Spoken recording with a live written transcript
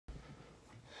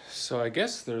So I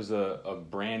guess there's a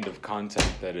brand of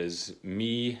content that is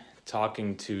me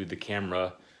talking to the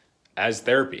camera as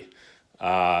therapy.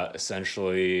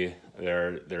 Essentially,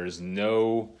 there's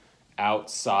no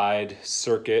outside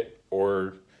circuit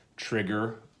or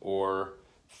trigger or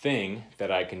thing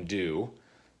that I can do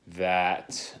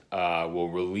that will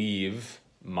relieve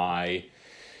my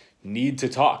need to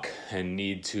talk and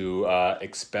need to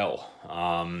expel.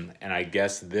 And I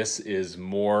guess this is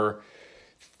more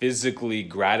physically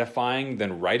gratifying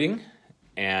than writing.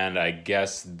 And I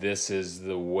guess this is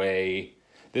the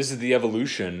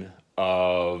evolution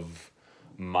of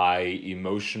my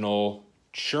emotional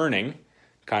churning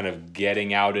kind of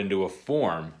getting out into a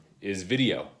form is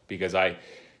video, because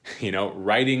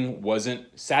writing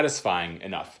wasn't satisfying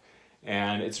enough.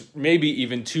 And it's maybe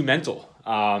even too mental.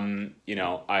 I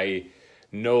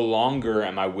no longer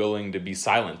am I willing to be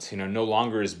silent. No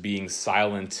longer is being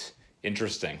silent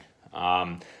interesting.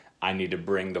 I need to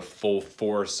bring the full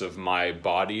force of my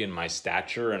body and my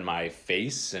stature and my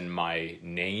face and my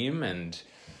name. And,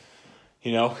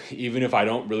 even if I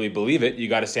don't really believe it, you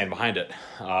got to stand behind it.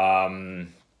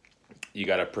 You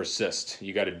got to persist.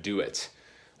 You got to do it.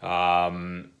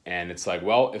 And it's like,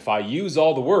 well, if I use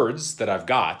all the words that I've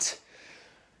got,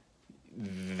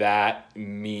 that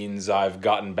means I've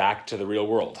gotten back to the real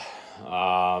world.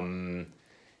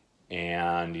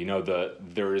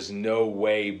 There is no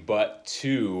way but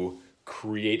to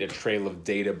create a trail of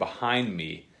data behind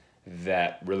me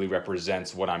that really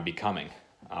represents what I'm becoming,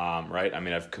 right?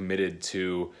 I've committed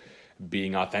to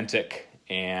being authentic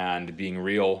and being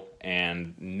real,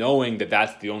 and knowing that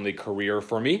that's the only career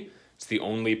for me. It's the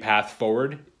only path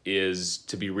forward is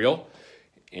to be real.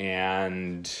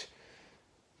 And,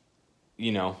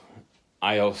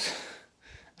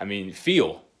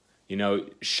 feel.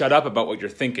 Shut up about what you're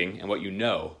thinking and what you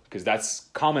know, because that's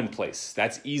commonplace.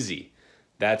 That's easy.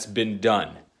 That's been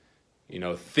done.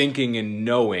 Thinking and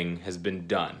knowing has been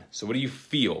done. So what do you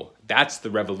feel? That's the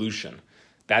revolution.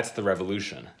 That's the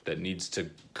revolution that needs to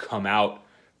come out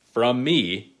from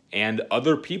me and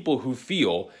other people who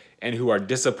feel and who are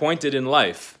disappointed in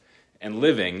life and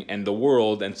living and the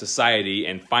world and society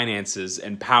and finances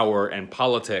and power and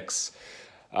politics.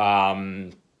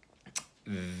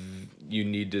 You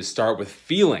need to start with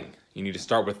feeling. You need to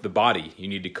start with the body. You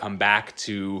need to come back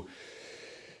to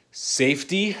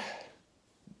safety,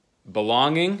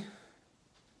 belonging,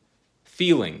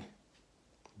 feeling,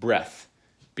 breath,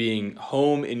 being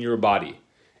home in your body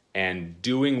and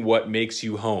doing what makes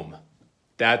you home.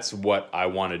 That's what I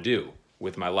want to do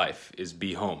with my life, is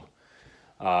be home.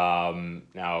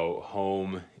 Now,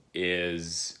 home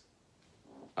is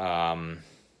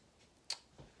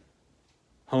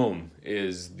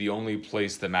the only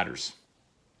place that matters.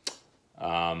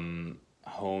 Home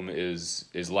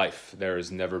is life. There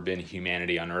has never been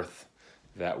humanity on earth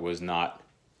that was not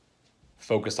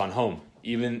focused on home.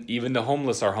 Even the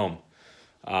homeless are home.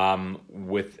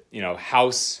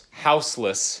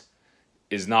 Houseless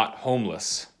is not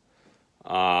homeless.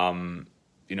 Home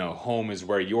is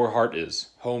where your heart is.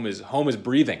 Home is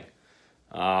breathing.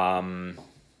 You're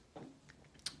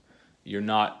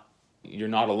not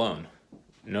alone.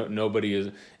 Nobody is.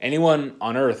 Anyone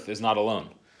on earth is not alone.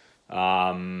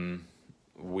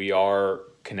 We are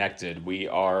connected. We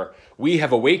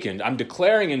have awakened. I'm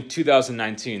declaring in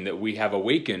 2019 that we have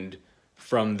awakened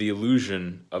from the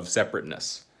illusion of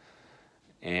separateness.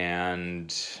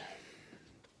 And,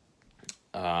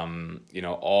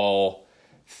 all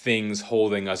things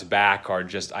holding us back are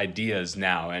just ideas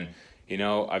now. And,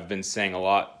 I've been saying a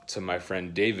lot to my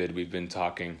friend David. We've been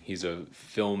talking. He's a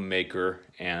filmmaker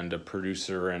and a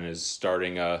producer and is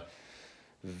starting a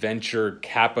venture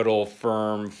capital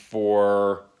firm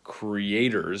for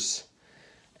creators.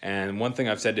 And one thing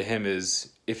I've said to him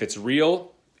is, if it's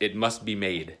real, it must be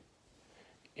made.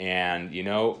 And,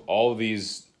 all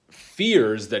these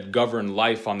fears that govern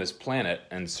life on this planet,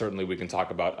 and certainly we can talk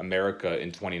about America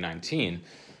in 2019,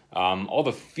 all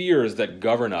the fears that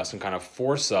govern us and kind of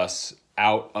force us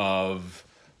out of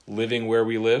living where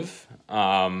we live,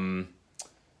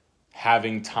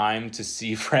 having time to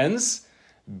see friends,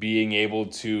 being able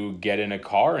to get in a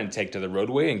car and take to the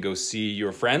roadway and go see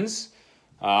your friends.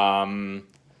 All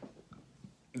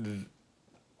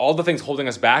the things holding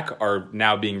us back are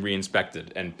now being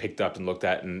re-inspected and picked up and looked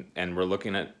at, and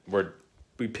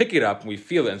we pick it up and we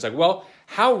feel it. And it's like, well,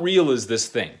 how real is this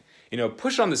thing?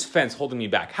 Push on this fence holding me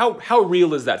back. How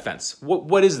real is that fence?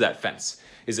 What is that fence?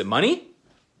 Is it money?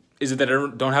 Is it that I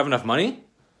don't have enough money?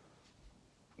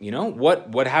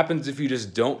 What happens if you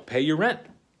just don't pay your rent?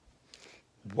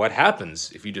 What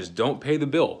happens if you just don't pay the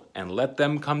bill and let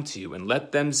them come to you and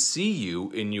let them see you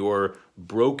in your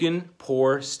broken,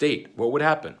 poor state? What would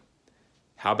happen?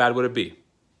 How bad would it be?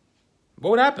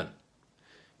 What would happen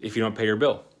if you don't pay your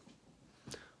bill?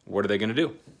 What are they going to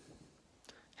do?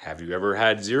 Have you ever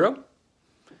had zero?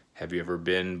 Have you ever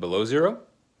been below zero?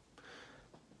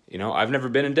 You know, I've never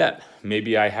been in debt.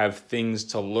 Maybe I have things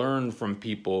to learn from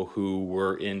people who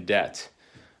were in debt.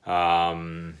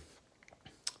 You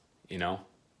know,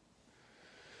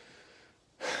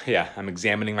 yeah, I'm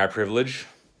examining my privilege.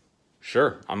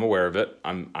 Sure, I'm aware of it.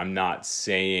 I'm not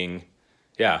saying,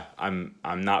 yeah, I'm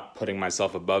not putting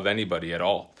myself above anybody at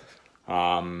all.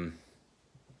 And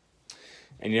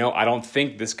you know, I don't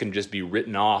think this can just be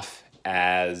written off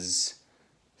as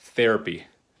therapy.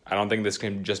 I don't think this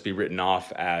can just be written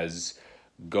off as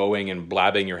going and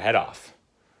blabbing your head off,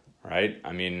 right?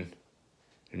 I mean,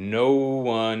 no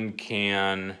one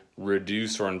can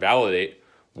reduce or invalidate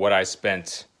what I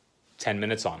spent 10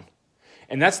 minutes on.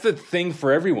 And that's the thing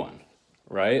for everyone,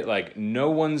 right? Like,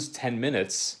 no one's 10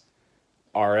 minutes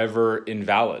are ever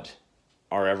invalid,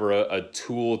 are ever a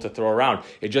tool to throw around.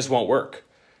 It just won't work.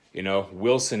 You know,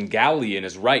 Wilson Gallian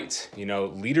is right. You know,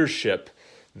 leadership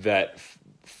that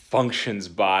functions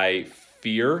by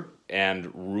fear and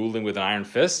ruling with an iron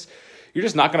fist, you're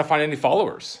just not going to find any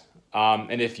followers.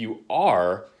 And if you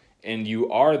are, and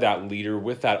you are that leader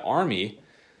with that army,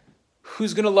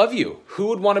 who's going to love you? Who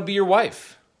would want to be your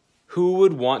wife? Who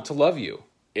would want to love you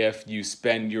if you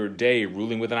spend your day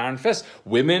ruling with an iron fist?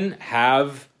 Women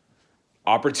have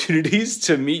opportunities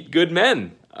to meet good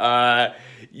men.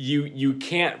 You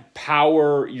can't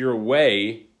power your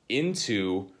way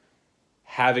into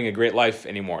having a great life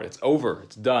anymore. It's over.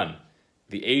 It's done.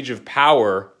 The age of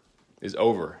power is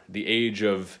over. The age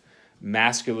of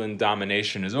masculine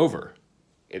domination is over.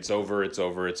 It's over, it's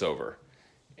over, it's over.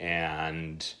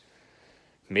 And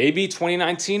maybe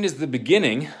 2019 is the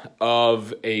beginning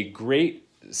of a great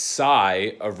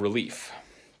sigh of relief.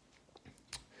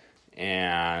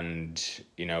 And,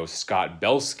 you know, Scott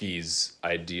Belsky's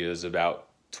ideas about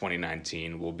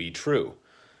 2019 will be true.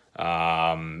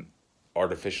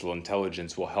 Artificial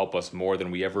intelligence will help us more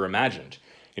than we ever imagined.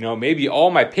 You know, maybe all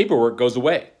my paperwork goes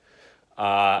away.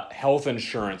 Health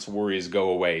insurance worries go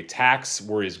away. Tax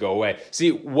worries go away.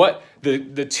 See, what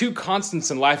the two constants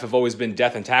in life have always been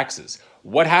death and taxes.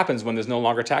 What happens when there's no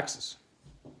longer taxes?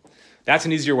 That's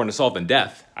an easier one to solve than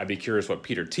death. I'd be curious what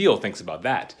Peter Thiel thinks about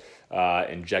that.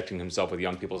 Injecting himself with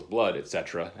young people's blood,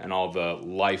 etc., and all the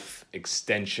life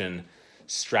extension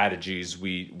strategies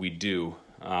we do.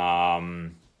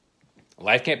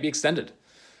 Life can't be extended.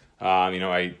 You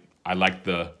know, I like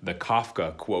the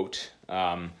Kafka quote.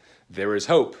 There is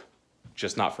hope,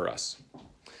 just not for us.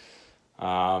 So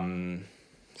I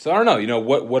don't know. You know,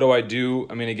 what do I do?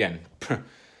 I mean, again,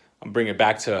 I'm bringing it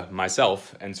back to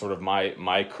myself and sort of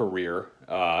my career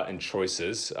and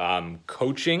choices.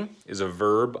 Coaching is a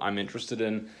verb I'm interested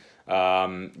in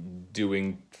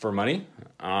doing for money.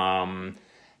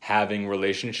 Having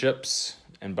relationships,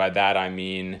 and by that I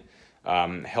mean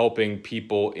helping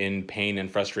people in pain and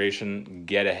frustration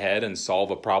get ahead and solve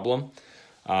a problem.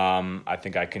 I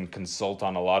think I can consult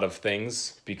on a lot of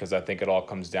things because I think it all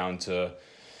comes down to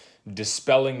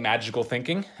dispelling magical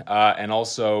thinking and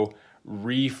also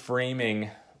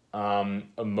reframing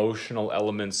emotional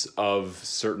elements of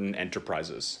certain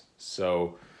enterprises.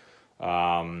 So,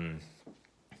 you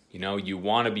know, you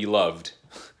want to be loved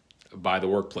by the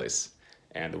workplace,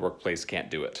 and the workplace can't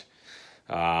do it.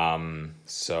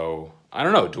 So I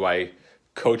don't know. Do I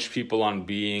coach people on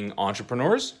being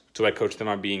entrepreneurs? Do I coach them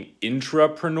on being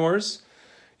intrapreneurs?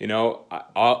 You know,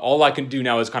 all I can do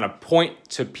now is kind of point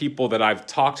to people that I've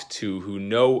talked to who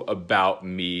know about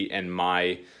me and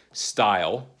my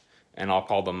style, and I'll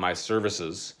call them my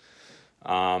services.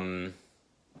 So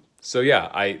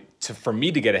yeah, for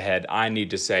me to get ahead, I need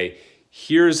to say,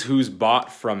 here's who's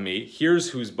bought from me. Here's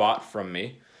who's bought from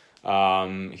me.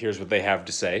 Here's what they have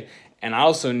to say. And I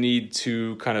also need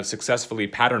to kind of successfully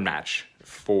pattern match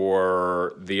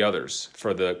for the others,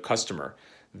 for the customer.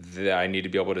 I need to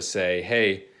be able to say,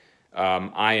 hey,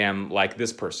 I am like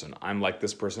this person. I'm like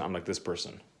this person. I'm like this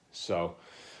person. So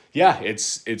yeah,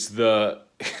 it's the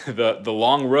the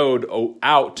long road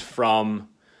out from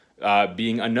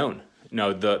being unknown.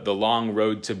 No, the long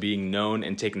road to being known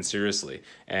and taken seriously.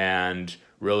 And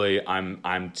really,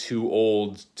 I'm too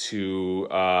old to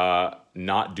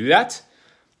not do that.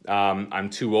 I'm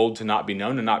too old to not be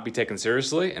known and not be taken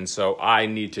seriously. And so I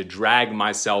need to drag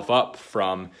myself up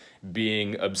from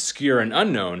being obscure and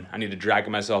unknown. I need to drag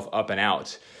myself up and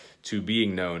out to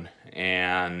being known.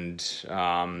 And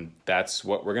that's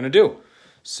what we're going to do.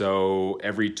 So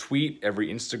every tweet, every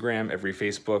Instagram, every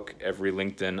Facebook, every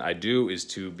LinkedIn I do is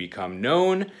to become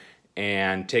known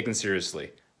and taken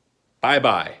seriously.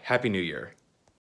 Bye-bye. Happy New Year.